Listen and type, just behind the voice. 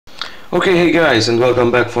Okay, hey guys, and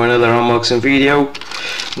welcome back for another unboxing video.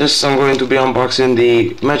 This I'm going to be unboxing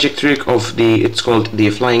the magic trick of it's called the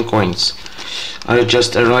flying coins. I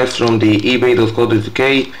just arrived from the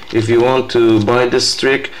ebay.co.uk. If you want to buy this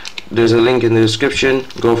trick, there's a link in the description,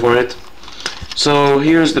 go for it. So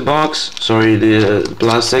here's the box, sorry, the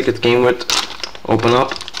plastic it came with. Open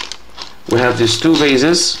up. We have these two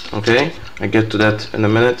vases, okay, I get to that in a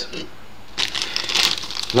minute.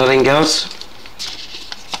 Nothing else.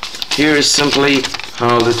 Here is simply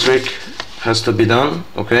how the trick has to be done,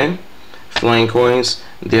 okay? Flying coins,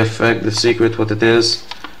 the effect, the secret, what it is,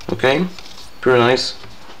 okay? Pretty nice.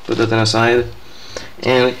 Put that on a side.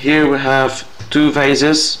 And here we have two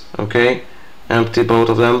vases, okay? Empty, both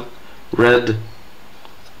of them, red,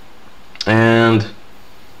 and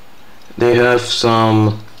they have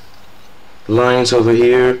some lines over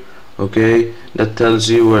here, okay? That tells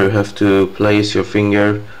you where you have to place your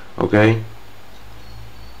finger, okay?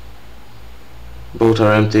 Both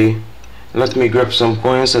are empty. Let me grab some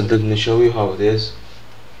coins and then show you how it is.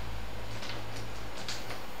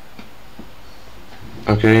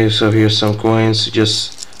 Okay, so here's some coins.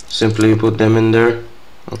 Just simply put them in there,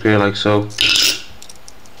 okay, like so.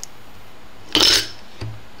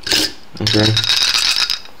 Okay,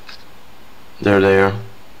 there they are,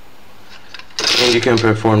 and you can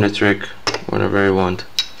perform the trick whenever you want.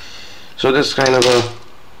 So that's kind of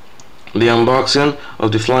the unboxing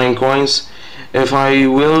of the flying coins. If I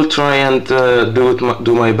will try and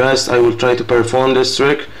do my best, I will try to perform this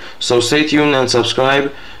trick, so stay tuned and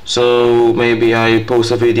subscribe, so maybe I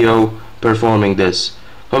post a video performing this.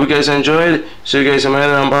 Hope you guys enjoyed. See you guys in my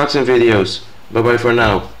other unboxing videos. Bye bye for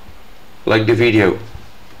now. Like the video.